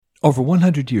Over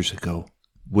 100 years ago,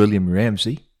 William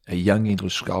Ramsay, a young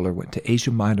English scholar, went to Asia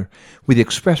Minor with the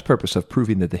express purpose of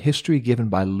proving that the history given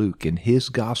by Luke in his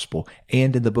Gospel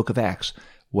and in the book of Acts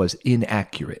was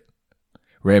inaccurate.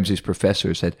 Ramsay's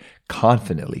professors had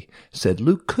confidently said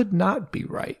Luke could not be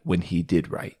right when he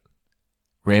did right.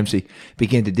 Ramsay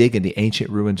began to dig in the ancient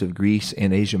ruins of Greece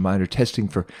and Asia Minor, testing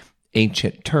for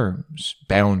ancient terms,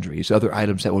 boundaries, other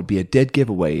items that would be a dead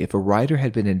giveaway if a writer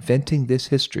had been inventing this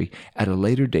history at a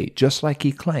later date, just like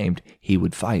he claimed he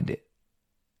would find it.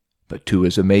 But to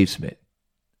his amazement,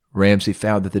 Ramsay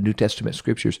found that the New Testament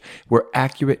scriptures were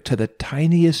accurate to the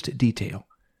tiniest detail.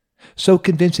 So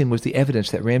convincing was the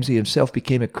evidence that Ramsay himself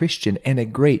became a Christian and a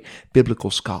great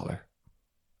biblical scholar.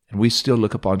 And we still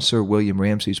look upon Sir William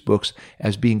Ramsay's books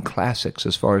as being classics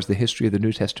as far as the history of the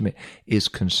New Testament is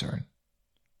concerned.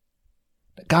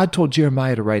 God told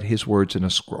Jeremiah to write his words in a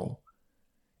scroll.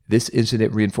 This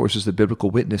incident reinforces the biblical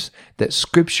witness that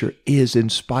Scripture is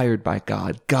inspired by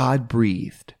God,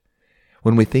 God-breathed.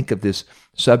 When we think of this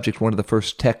subject, one of the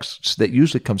first texts that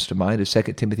usually comes to mind is 2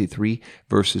 Timothy 3,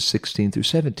 verses 16 through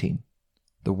 17.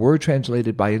 The word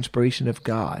translated by inspiration of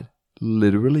God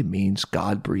literally means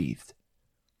God-breathed.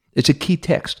 It's a key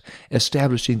text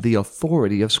establishing the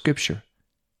authority of Scripture.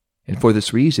 And for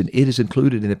this reason, it is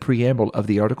included in the preamble of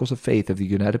the Articles of Faith of the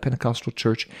United Pentecostal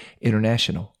Church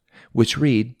International, which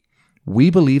read,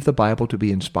 "We believe the Bible to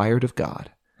be inspired of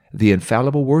God, the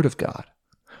infallible Word of God.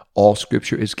 All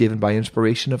Scripture is given by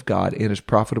inspiration of God and is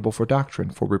profitable for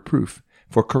doctrine, for reproof,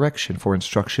 for correction, for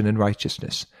instruction in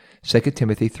righteousness." 2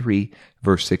 Timothy 3,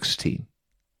 verse 16.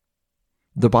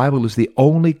 The Bible is the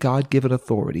only God-given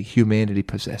authority humanity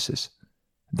possesses.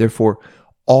 Therefore,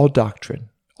 all doctrine,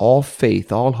 all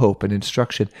faith, all hope, and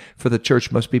instruction for the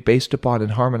church must be based upon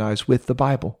and harmonized with the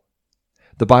Bible.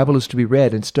 The Bible is to be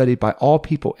read and studied by all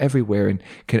people everywhere and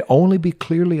can only be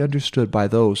clearly understood by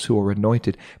those who are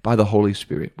anointed by the Holy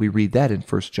Spirit. We read that in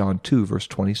 1 John 2, verse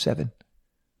 27.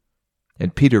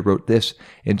 And Peter wrote this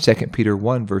in 2 Peter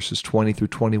 1, verses 20 through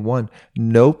 21,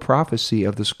 "No prophecy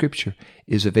of the Scripture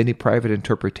is of any private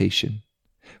interpretation.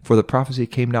 For the prophecy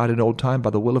came not in old time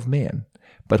by the will of man,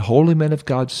 but holy men of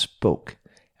God spoke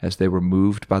as they were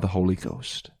moved by the Holy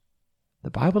Ghost."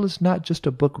 The Bible is not just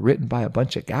a book written by a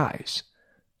bunch of guys.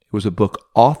 It was a book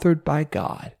authored by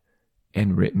God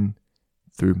and written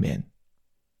through men.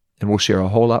 And we'll share a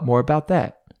whole lot more about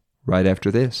that right after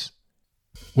this.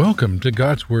 Welcome to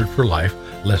God's Word for Life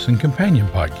Lesson Companion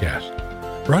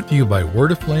Podcast, brought to you by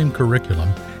Word Aflame Curriculum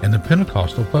and the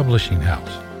Pentecostal Publishing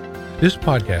House. This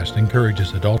podcast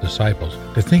encourages adult disciples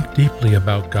to think deeply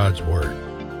about God's Word,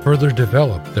 further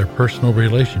develop their personal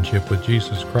relationship with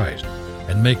Jesus Christ,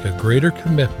 and make a greater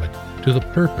commitment to the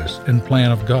purpose and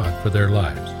plan of God for their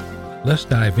lives. Let's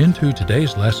dive into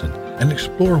today's lesson and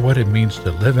explore what it means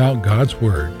to live out God's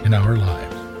Word in our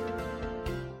lives.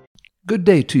 Good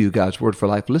day to you, God's Word for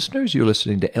Life listeners. You're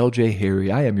listening to L.J.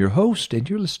 Harry. I am your host, and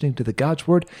you're listening to the God's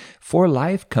Word for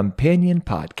Life Companion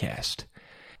Podcast.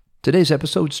 Today's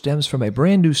episode stems from a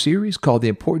brand new series called The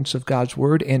Importance of God's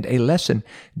Word and a lesson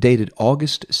dated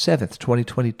August 7th,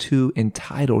 2022,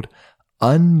 entitled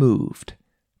Unmoved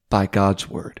by God's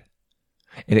Word.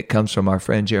 And it comes from our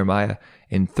friend Jeremiah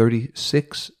in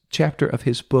 36th chapter of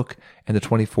his book and the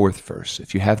 24th verse.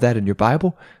 If you have that in your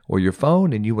Bible or your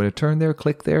phone and you want to turn there,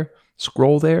 click there,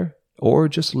 scroll there, or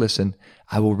just listen,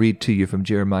 I will read to you from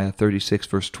Jeremiah 36,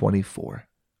 verse 24.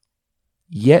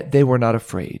 "Yet they were not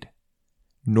afraid,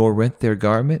 nor rent their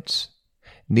garments,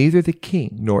 neither the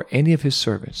king nor any of his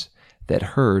servants that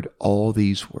heard all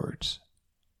these words."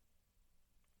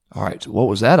 All right, so what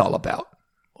was that all about?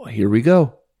 Well, here we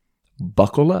go.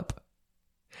 Buckle up.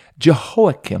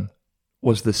 Jehoiakim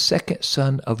was the second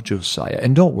son of Josiah.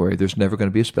 And don't worry, there's never going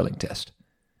to be a spelling test.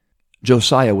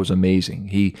 Josiah was amazing.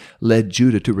 He led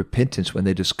Judah to repentance when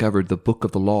they discovered the book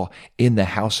of the law in the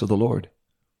house of the Lord.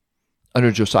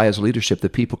 Under Josiah's leadership, the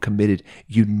people committed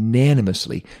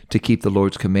unanimously to keep the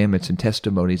Lord's commandments and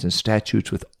testimonies and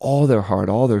statutes with all their heart,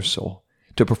 all their soul,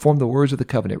 to perform the words of the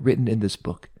covenant written in this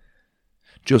book.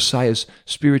 Josiah's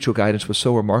spiritual guidance was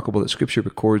so remarkable that Scripture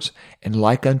records, "And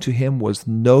like unto him was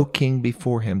no king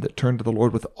before him that turned to the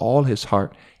Lord with all his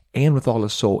heart and with all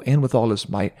his soul and with all his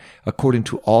might, according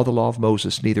to all the law of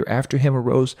Moses. Neither after him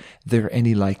arose there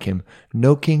any like him.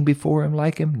 No king before him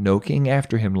like him, no king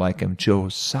after him like him."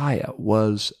 Josiah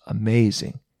was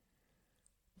amazing.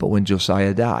 But when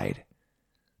Josiah died,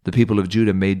 the people of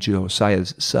Judah made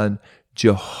Josiah's son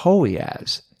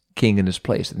Jehoahaz king in his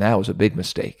place, and that was a big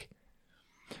mistake.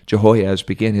 Jehoahaz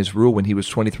began his rule when he was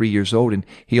 23 years old, and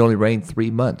he only reigned 3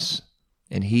 months.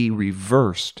 And he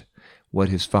reversed what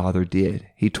his father did.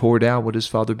 He tore down what his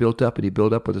father built up, and he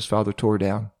built up what his father tore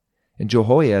down. And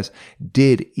Jehoiaz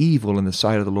did evil in the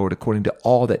sight of the Lord according to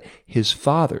all that his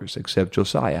fathers, except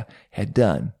Josiah, had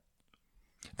done.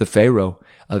 The Pharaoh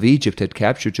of Egypt had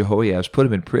captured Jehoiaz, put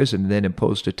him in prison, and then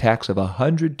imposed a tax of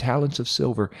 100 talents of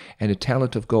silver and a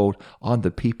talent of gold on the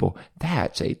people.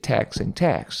 That's a taxing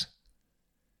tax.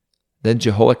 Then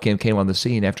Jehoiakim came on the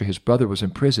scene after his brother was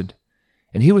imprisoned,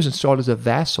 and he was installed as a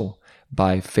vassal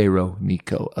by Pharaoh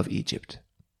Necho of Egypt.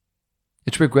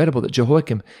 It's regrettable that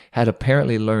Jehoiakim had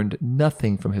apparently learned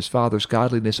nothing from his father's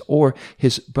godliness or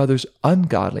his brother's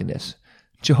ungodliness.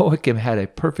 Jehoiakim had a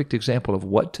perfect example of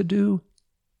what to do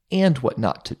and what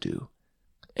not to do.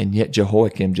 And yet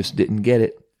Jehoiakim just didn't get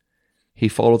it. He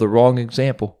followed the wrong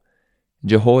example.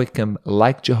 Jehoiakim,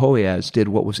 like Jehoiaz, did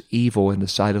what was evil in the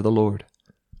sight of the Lord.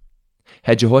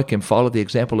 Had Jehoiakim followed the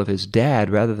example of his dad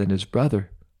rather than his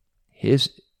brother, his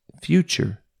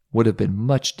future would have been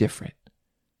much different.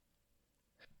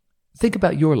 Think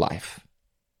about your life.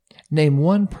 Name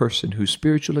one person whose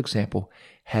spiritual example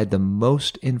had the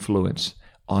most influence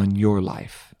on your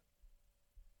life.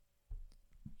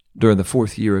 During the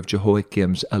 4th year of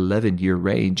Jehoiakim's 11-year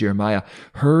reign, Jeremiah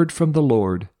heard from the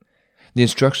Lord. The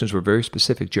instructions were very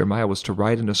specific. Jeremiah was to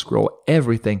write in a scroll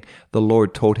everything the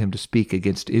Lord told him to speak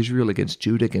against Israel, against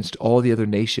Judah, against all the other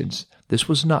nations. This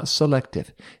was not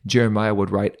selective. Jeremiah would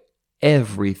write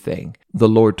everything the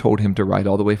Lord told him to write,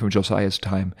 all the way from Josiah's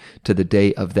time to the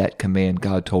day of that command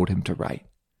God told him to write.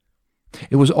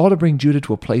 It was all to bring Judah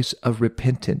to a place of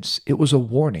repentance. It was a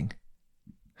warning.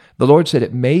 The Lord said,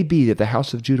 "It may be that the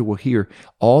house of Judah will hear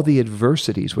all the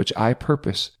adversities which I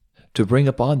purpose to bring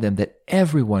upon them, that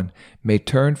everyone may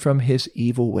turn from his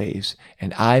evil ways,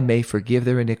 and I may forgive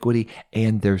their iniquity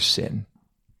and their sin."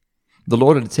 The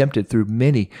Lord had attempted through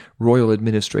many royal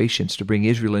administrations to bring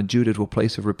Israel and Judah to a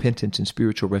place of repentance and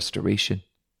spiritual restoration.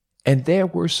 And there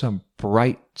were some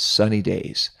bright, sunny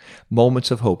days,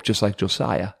 moments of hope, just like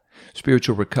Josiah.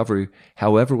 Spiritual recovery,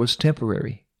 however, was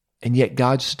temporary. And yet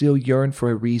God still yearned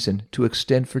for a reason to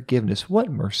extend forgiveness.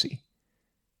 What mercy!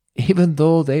 Even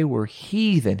though they were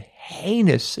heathen,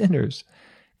 heinous sinners,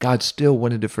 God still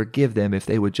wanted to forgive them if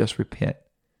they would just repent.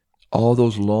 All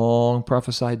those long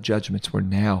prophesied judgments were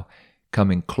now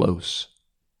coming close.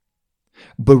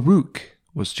 Baruch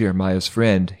was Jeremiah's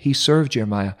friend. He served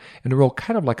Jeremiah in a role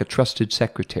kind of like a trusted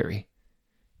secretary.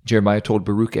 Jeremiah told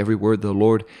Baruch every word the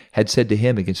Lord had said to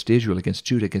him against Israel, against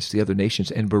Judah, against the other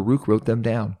nations, and Baruch wrote them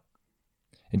down.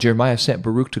 And Jeremiah sent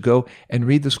Baruch to go and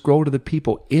read the scroll to the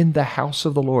people in the house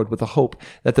of the Lord, with the hope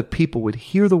that the people would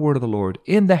hear the word of the Lord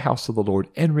in the house of the Lord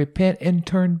and repent and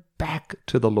turn back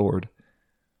to the Lord.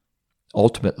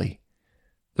 Ultimately,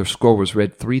 the scroll was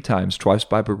read 3 times, twice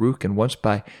by Baruch and once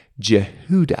by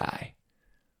Jehudi.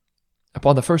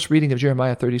 Upon the first reading of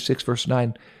Jeremiah 36, verse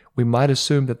 9, we might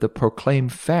assume that the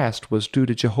proclaimed fast was due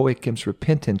to Jehoiakim's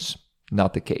repentance.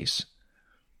 Not the case.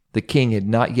 The king had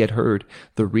not yet heard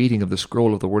the reading of the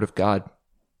scroll of the word of God.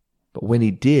 But when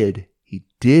he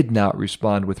did not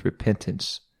respond with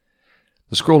repentance.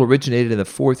 The scroll originated in the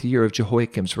 4th year of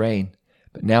Jehoiakim's reign,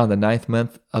 but now in the 9th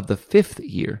month of the 5th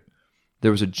year,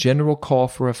 there was a general call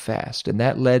for a fast, and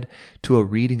that led to a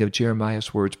reading of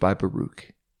Jeremiah's words by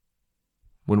Baruch.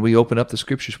 When we open up the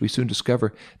scriptures, we soon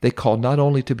discover they call not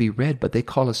only to be read, but they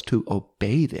call us to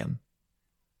obey them.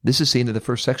 This is seen in the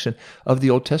first section of the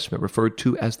Old Testament, referred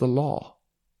to as the Law,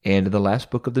 and in the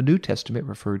last book of the New Testament,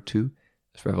 referred to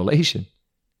as Revelation.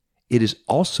 It is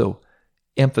also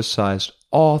emphasized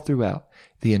all throughout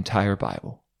the entire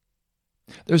Bible.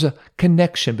 There's a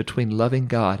connection between loving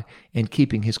God and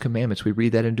keeping His commandments. We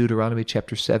read that in Deuteronomy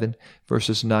chapter 7,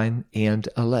 verses 9 and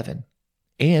 11.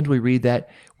 And we read that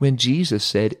when Jesus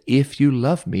said, "If you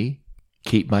love me,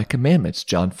 keep my commandments,"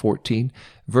 John 14,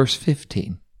 verse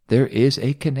 15. There is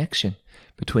a connection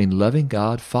between loving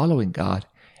God, following God,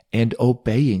 and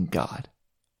obeying God.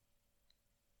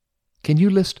 Can you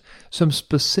list some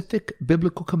specific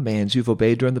biblical commands you've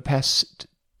obeyed during the past,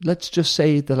 let's just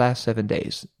say the last 7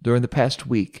 days, during the past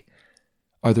week?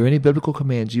 Are there any biblical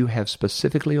commands you have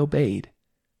specifically obeyed?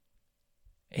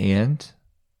 And,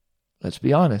 let's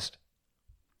be honest,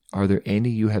 are there any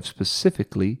you have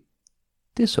specifically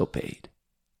disobeyed?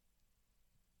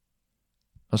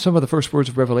 Now, some of the first words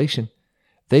of Revelation,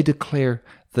 they declare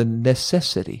the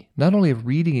necessity, not only of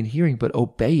reading and hearing, but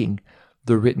obeying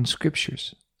the written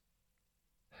scriptures.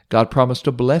 God promised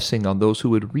a blessing on those who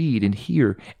would read and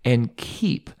hear and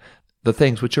keep the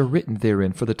things which are written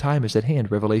therein, for the time is at hand,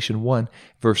 Revelation 1,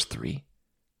 verse 3.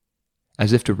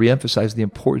 As if to reemphasize the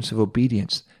importance of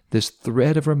obedience, this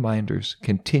thread of reminders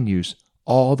continues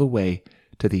all the way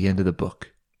to the end of the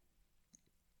book.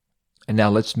 And now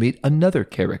let's meet another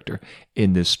character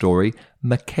in this story,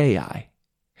 Micaiah.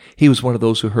 He was one of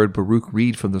those who heard Baruch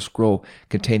read from the scroll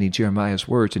containing Jeremiah's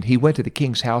words, and he went to the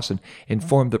king's house and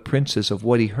informed the princes of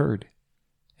what he heard.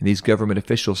 And these government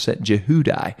officials sent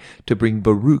Jehudi to bring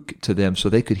Baruch to them so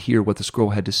they could hear what the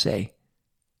scroll had to say.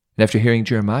 And after hearing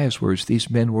Jeremiah's words, these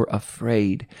men were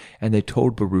afraid, and they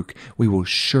told Baruch, "We will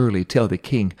surely tell the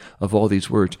king of all these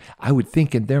words." I would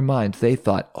think in their minds they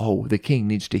thought, "Oh, the king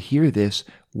needs to hear this.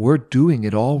 We're doing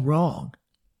it all wrong."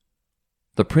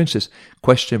 The princes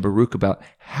questioned Baruch about,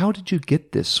 "How did you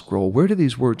get this scroll? Where do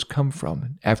these words come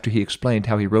from?" After he explained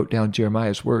how he wrote down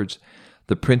Jeremiah's words,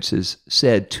 the princes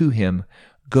said to him,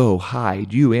 "Go,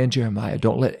 hide, you and Jeremiah.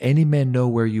 Don't let any man know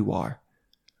where you are."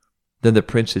 Then the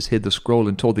princes hid the scroll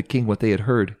and told the king what they had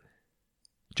heard.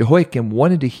 Jehoiakim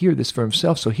wanted to hear this for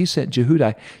himself, so he sent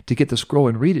Jehudi to get the scroll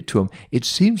and read it to him. "It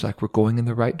seems like we're going in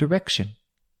the right direction."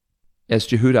 As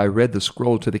Jehudi read the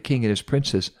scroll to the king and his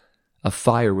princes, a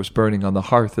fire was burning on the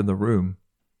hearth in the room.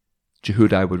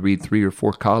 Jehudi would read 3 or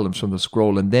 4 columns from the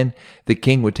scroll, and then the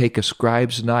king would take a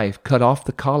scribe's knife, cut off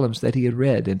the columns that he had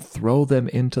read, and throw them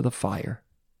into the fire.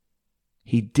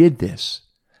 He did this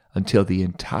until the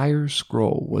entire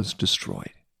scroll was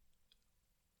destroyed.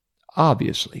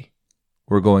 Obviously,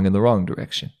 we're going in the wrong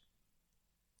direction.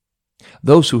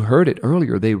 Those who heard it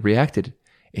earlier, they reacted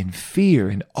in fear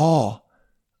and awe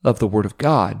of the word of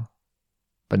God,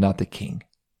 but not the king.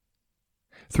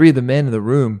 3 of the men in the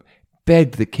room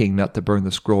begged the king not to burn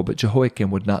the scroll, but Jehoiakim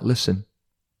would not listen.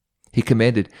 He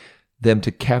commanded them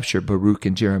to capture Baruch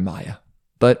and Jeremiah,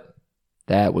 but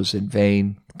that was in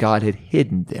vain. God had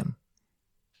hidden them.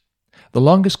 The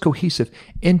longest cohesive,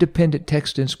 independent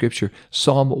text in Scripture,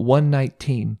 Psalm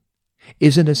 119,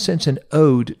 is in a sense an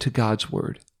ode to God's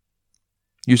Word.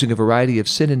 Using a variety of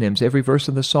synonyms, every verse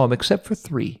in the psalm, except for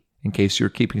 3, in case you're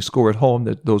keeping score at home,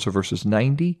 those are verses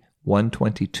 90,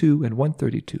 122, and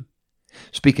 132,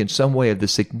 speak in some way of the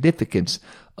significance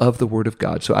of the Word of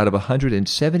God. So out of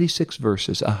 176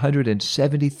 verses,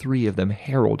 173 of them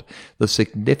herald the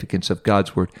significance of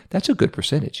God's Word. That's a good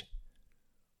percentage.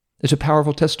 It's a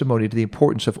powerful testimony to the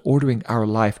importance of ordering our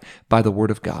life by the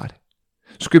Word of God.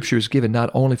 Scripture is given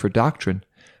not only for doctrine,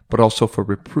 but also for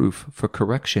reproof, for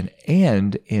correction,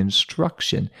 and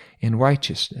instruction in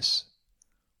righteousness.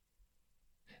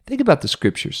 Think about the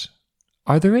Scriptures.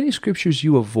 Are there any Scriptures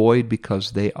you avoid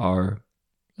because they are,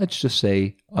 let's just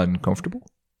say, uncomfortable,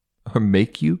 or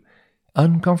make you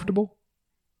uncomfortable?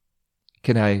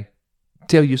 Can I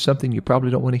tell you something you probably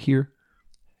don't want to hear?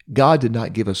 God did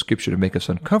not give us Scripture to make us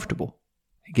uncomfortable.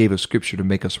 He gave us Scripture to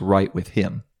make us right with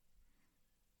Him.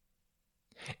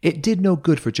 It did no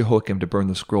good for Jehoiakim to burn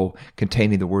the scroll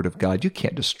containing the Word of God. You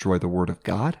can't destroy the Word of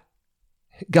God.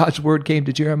 God's Word came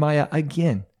to Jeremiah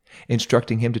again,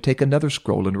 instructing him to take another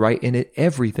scroll and write in it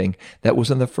everything that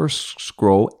was in the first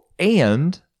scroll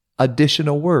and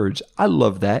additional words. I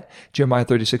love that. Jeremiah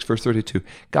 36, verse 32.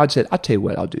 God said, "I'll tell you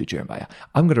what I'll do, Jeremiah.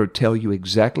 I'm going to tell you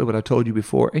exactly what I told you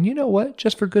before. And you know what?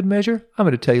 Just for good measure, I'm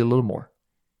going to tell you a little more."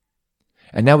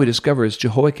 And now we discover as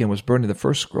Jehoiakim was burning the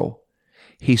first scroll,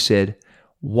 he said,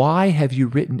 "Why have you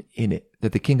written in it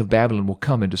that the king of Babylon will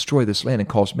come and destroy this land and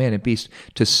cause man and beast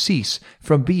to cease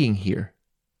from being here?"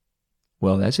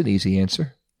 Well, that's an easy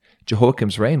answer.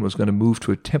 Jehoiakim's reign was going to move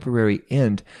to a temporary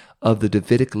end of the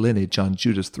Davidic lineage on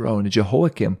Judah's throne, and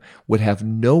Jehoiakim would have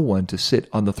no one to sit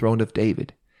on the throne of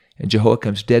David. And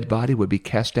Jehoiakim's dead body would be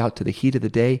cast out to the heat of the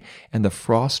day and the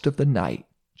frost of the night.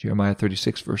 Jeremiah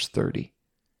 36, verse 30.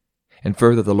 And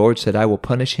further, the Lord said, "I will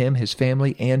punish him, his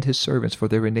family, and his servants for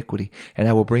their iniquity, and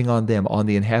I will bring on them, on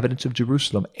the inhabitants of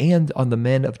Jerusalem, and on the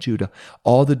men of Judah,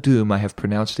 all the doom I have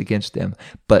pronounced against them."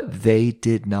 But they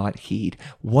did not heed.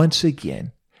 Once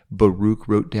again, Baruch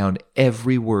wrote down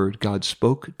every word God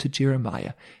spoke to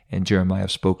Jeremiah, and Jeremiah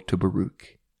spoke to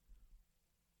Baruch.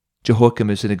 Jehoiakim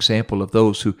is an example of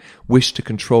those who wish to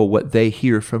control what they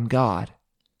hear from God.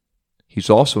 He's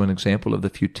also an example of the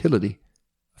futility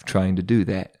of trying to do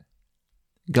that.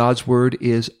 God's word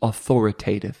is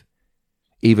authoritative,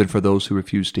 even for those who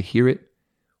refuse to hear it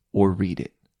or read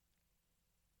it.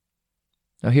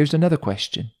 Now here's another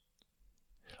question.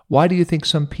 Why do you think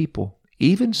some people,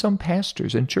 even some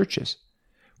pastors and churches,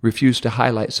 refuse to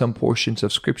highlight some portions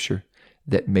of Scripture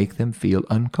that make them feel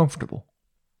uncomfortable?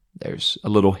 There's a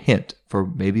little hint for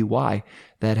maybe why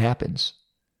that happens.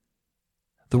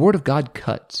 The Word of God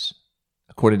cuts.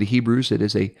 According to Hebrews, it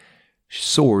is a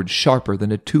sword sharper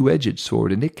than a two-edged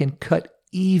sword, and it can cut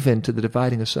even to the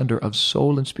dividing asunder of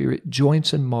soul and spirit,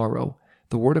 joints and marrow.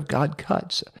 The Word of God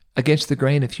cuts against the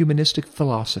grain of humanistic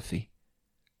philosophy.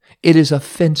 It is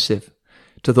offensive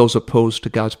to those opposed to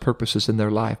God's purposes in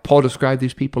their life. Paul described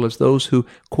these people as those who,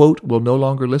 quote, "will no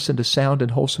longer listen to sound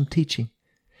and wholesome teaching,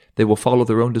 They will follow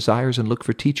their own desires and look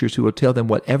for teachers who will tell them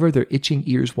whatever their itching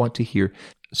ears want to hear.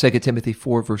 2 Timothy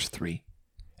 4, verse 3.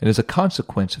 And as a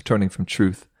consequence of turning from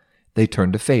truth, they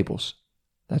turn to fables.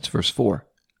 That's verse 4.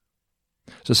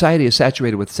 Society is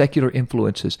saturated with secular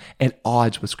influences at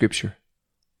odds with Scripture.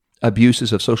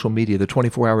 Abuses of social media, the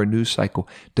 24-hour news cycle,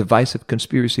 divisive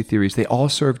conspiracy theories, they all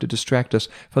serve to distract us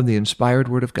from the inspired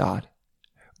Word of God.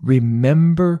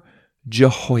 Remember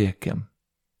Jehoiakim.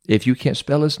 If you can't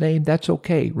spell his name, that's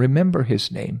okay. Remember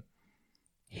his name.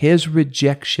 His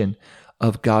rejection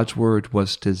of God's Word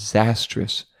was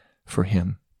disastrous for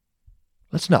him.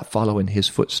 Let's not follow in his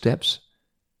footsteps.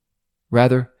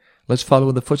 Rather, let's follow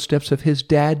in the footsteps of his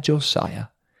dad, Josiah,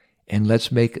 and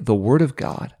let's make the Word of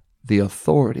God the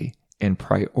authority and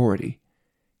priority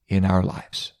in our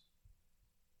lives.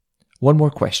 One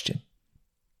more question.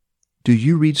 Do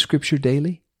you read Scripture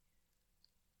daily?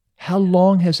 How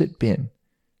long has it been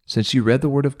since you read the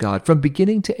Word of God from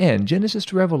beginning to end, Genesis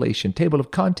to Revelation, table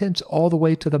of contents, all the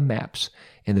way to the maps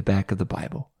in the back of the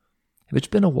Bible? If it's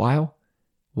been a while,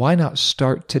 why not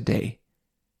start today?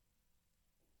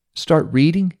 Start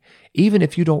reading, even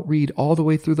if you don't read all the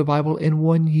way through the Bible in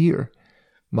 1 year.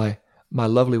 My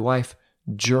lovely wife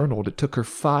journaled. It took her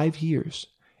 5 years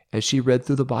as she read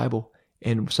through the Bible.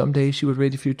 And some days she would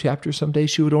read a few chapters. Some days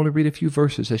she would only read a few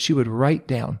verses, as she would write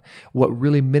down what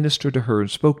really ministered to her and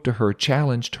spoke to her,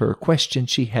 challenged her, questions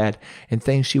she had, and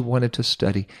things she wanted to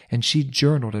study. And she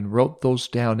journaled and wrote those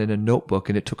down in a notebook.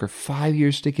 And it took her 5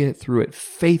 years to get through it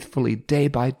faithfully, day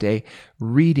by day,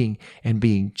 reading and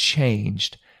being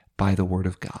changed by the Word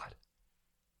of God.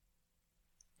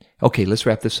 Okay, let's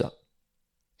wrap this up.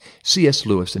 C.S.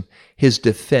 Lewis, in his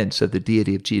defense of the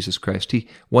deity of Jesus Christ, he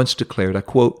once declared, I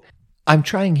quote, "I'm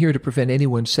trying here to prevent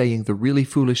anyone saying the really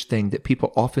foolish thing that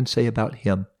people often say about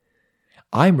him.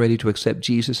 I'm ready to accept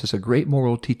Jesus as a great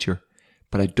moral teacher,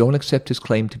 but I don't accept his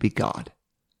claim to be God.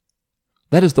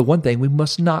 That is the one thing we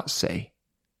must not say.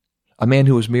 A man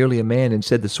who was merely a man and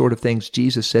said the sort of things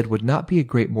Jesus said would not be a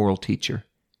great moral teacher.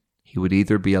 He would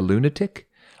either be a lunatic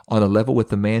on a level with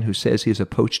the man who says he is a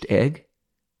poached egg,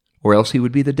 or else he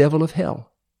would be the devil of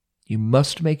hell. You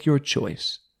must make your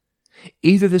choice.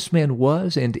 Either this man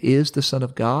was and is the Son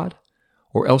of God,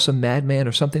 or else a madman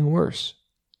or something worse.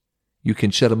 You can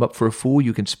shut him up for a fool,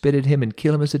 you can spit at him and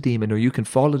kill him as a demon, or you can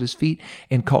fall at his feet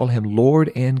and call him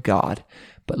Lord and God.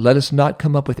 But let us not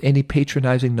come up with any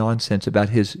patronizing nonsense about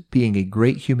his being a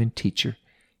great human teacher.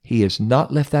 He has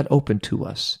not left that open to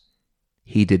us.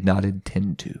 He did not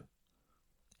intend to."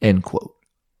 End quote.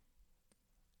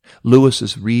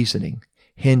 Lewis's reasoning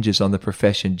hinges on the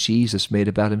profession Jesus made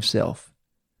about himself.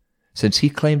 Since he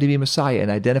claimed to be Messiah and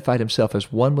identified himself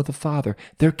as one with the Father,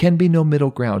 there can be no middle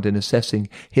ground in assessing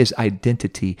his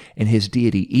identity and his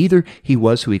deity. Either he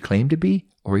was who he claimed to be,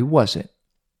 or he wasn't.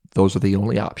 Those are the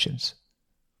only options.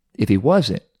 If he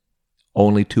wasn't,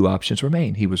 only two options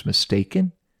remain. He was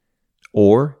mistaken,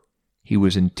 or he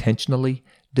was intentionally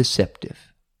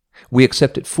deceptive. We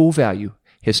accept at full value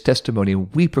his testimony,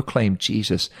 and we proclaim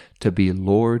Jesus to be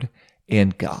Lord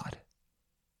and God.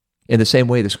 In the same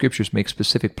way, the Scriptures make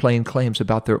specific plain claims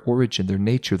about their origin, their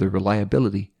nature, their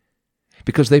reliability.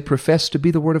 Because they profess to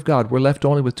be the Word of God, we're left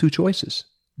only with two choices.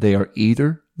 They are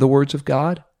either the words of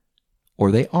God, or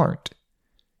they aren't.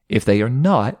 If they are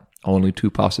not, only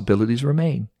two possibilities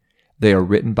remain. They are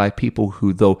written by people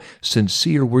who, though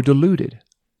sincere, were deluded,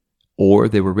 or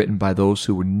they were written by those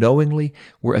who knowingly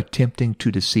were attempting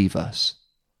to deceive us.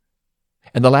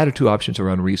 And the latter two options are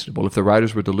unreasonable. If the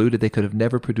writers were deluded, they could have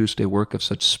never produced a work of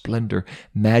such splendor,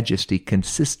 majesty,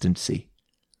 consistency.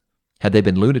 Had they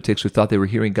been lunatics who thought they were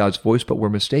hearing God's voice but were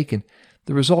mistaken,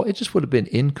 the result, it just would have been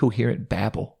incoherent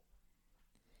babble.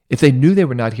 If they knew they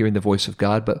were not hearing the voice of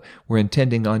God but were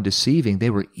intending on deceiving, they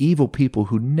were evil people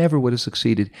who never would have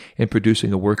succeeded in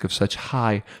producing a work of such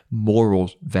high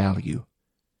moral value.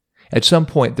 At some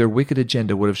point, their wicked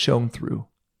agenda would have shown through.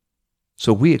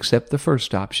 So we accept the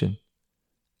first option.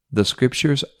 The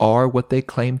Scriptures are what they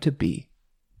claim to be,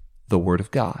 the Word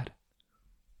of God.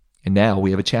 And now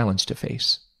we have a challenge to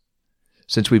face.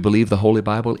 Since we believe the Holy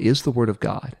Bible is the Word of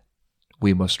God,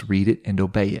 we must read it and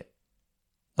obey it.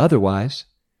 Otherwise,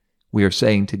 we are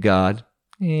saying to God,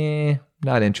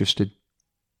 not interested,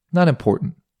 not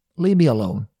important, leave me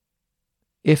alone.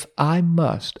 If I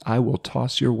must, I will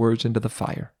toss your words into the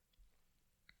fire.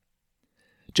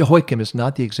 Jehoiakim is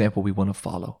not the example we want to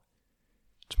follow.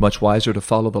 It's much wiser to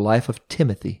follow the life of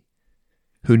Timothy,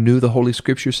 who knew the Holy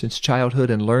Scriptures since childhood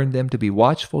and learned them to be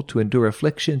watchful, to endure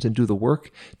afflictions, and do the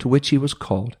work to which he was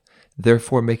called,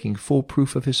 therefore making full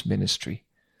proof of his ministry.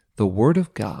 The Word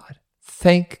of God.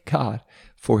 Thank God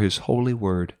for His holy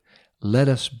Word. let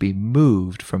us be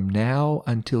moved from now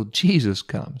until Jesus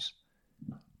comes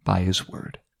by His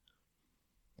Word.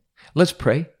 Let's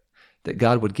pray that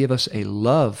God would give us a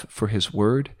love for His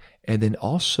Word and then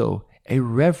also a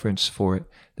reverence for it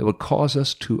that would cause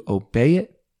us to obey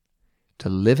it, to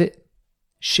live it,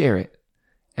 share it,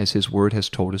 as His Word has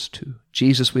told us to.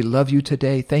 Jesus, we love You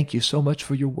today. Thank You so much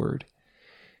for Your Word.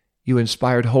 You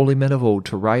inspired holy men of old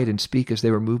to write and speak as they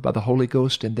were moved by the Holy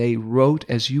Ghost, and they wrote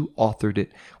as You authored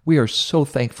it. We are so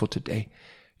thankful today.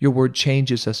 Your Word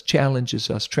changes us, challenges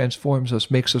us, transforms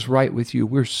us, makes us right with You.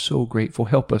 We're so grateful.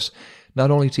 Help us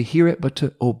not only to hear it, but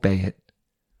to obey it.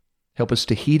 Help us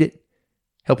to heed it.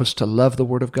 Help us to love the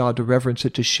Word of God, to reverence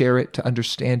it, to share it, to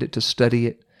understand it, to study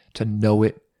it, to know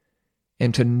it,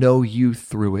 and to know You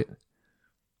through it.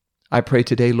 I pray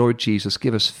today, Lord Jesus,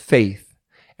 give us faith,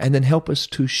 and then help us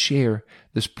to share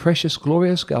this precious,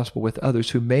 glorious gospel with others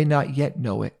who may not yet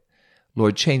know it.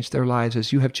 Lord, change their lives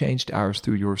as You have changed ours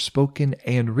through Your spoken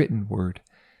and written word.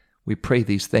 We pray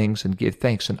these things and give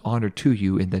thanks and honor to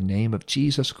You in the name of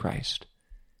Jesus Christ.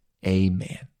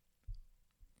 Amen.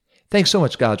 Thanks so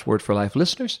much, God's Word for Life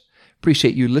listeners.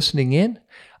 Appreciate you listening in.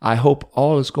 I hope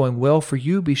all is going well for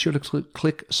you. Be sure to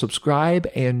click subscribe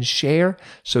and share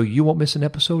so you won't miss an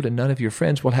episode and none of your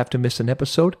friends will have to miss an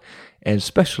episode, and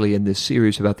especially in this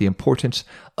series about the importance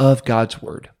of God's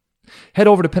Word. Head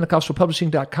over to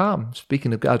PentecostalPublishing.com.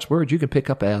 Speaking of God's Word, you can pick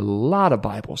up a lot of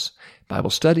Bibles, Bible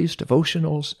studies,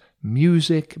 devotionals,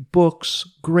 music, books,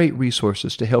 great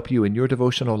resources to help you in your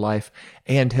devotional life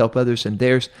and help others in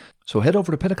theirs. So head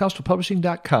over to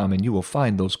PentecostalPublishing.com and you will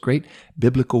find those great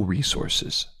biblical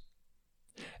resources.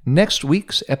 Next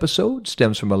week's episode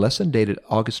stems from a lesson dated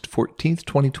August 14th,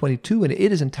 2022, and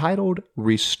it is entitled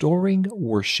Restoring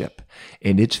Worship,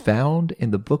 and it's found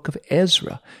in the book of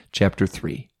Ezra, chapter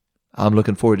 3. I'm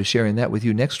looking forward to sharing that with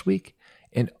you next week,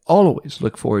 and always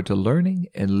look forward to learning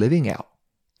and living out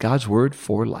God's Word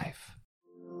for Life.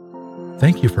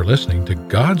 Thank you for listening to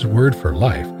God's Word for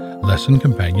Life Lesson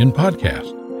Companion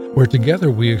Podcast, where together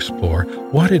we explore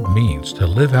what it means to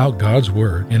live out God's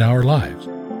Word in our lives.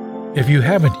 If you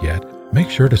haven't yet, make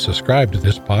sure to subscribe to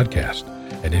this podcast.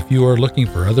 And if you are looking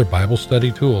for other Bible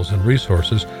study tools and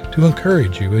resources to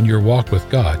encourage you in your walk with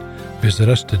God, visit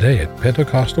us today at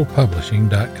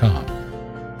PentecostalPublishing.com.